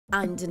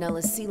I'm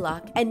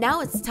Danella, and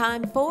now it's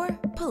time for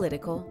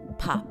Political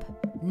Pop.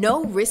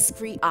 No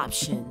risk-free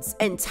options,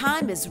 and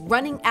time is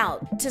running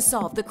out to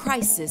solve the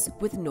crisis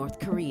with North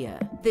Korea.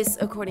 This,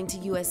 according to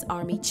U.S.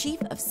 Army Chief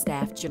of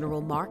Staff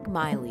General Mark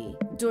Milley.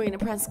 During a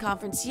press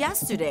conference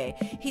yesterday,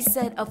 he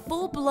said a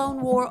full-blown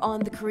war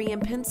on the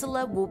Korean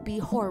Peninsula will be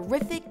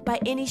horrific by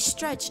any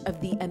stretch of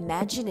the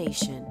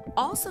imagination.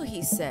 Also,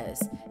 he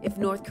says, if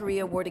North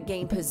Korea were to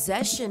gain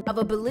possession of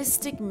a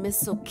ballistic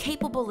missile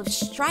capable of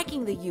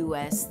striking the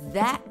U.S.,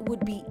 that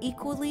would be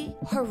equally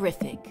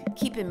horrific.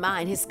 Keep in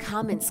mind, his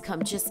comments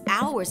come just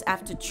hours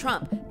after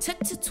Trump took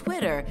to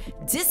Twitter,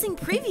 dissing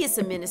previous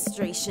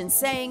administrations,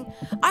 saying,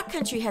 "Our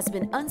country has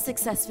been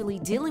unsuccessfully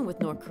dealing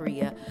with North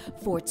Korea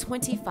for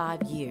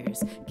 25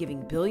 years, giving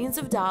billions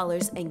of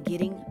dollars and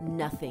getting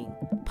nothing.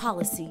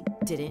 Policy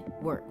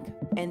didn't work."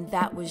 And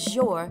that was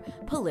your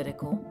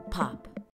Political Pop.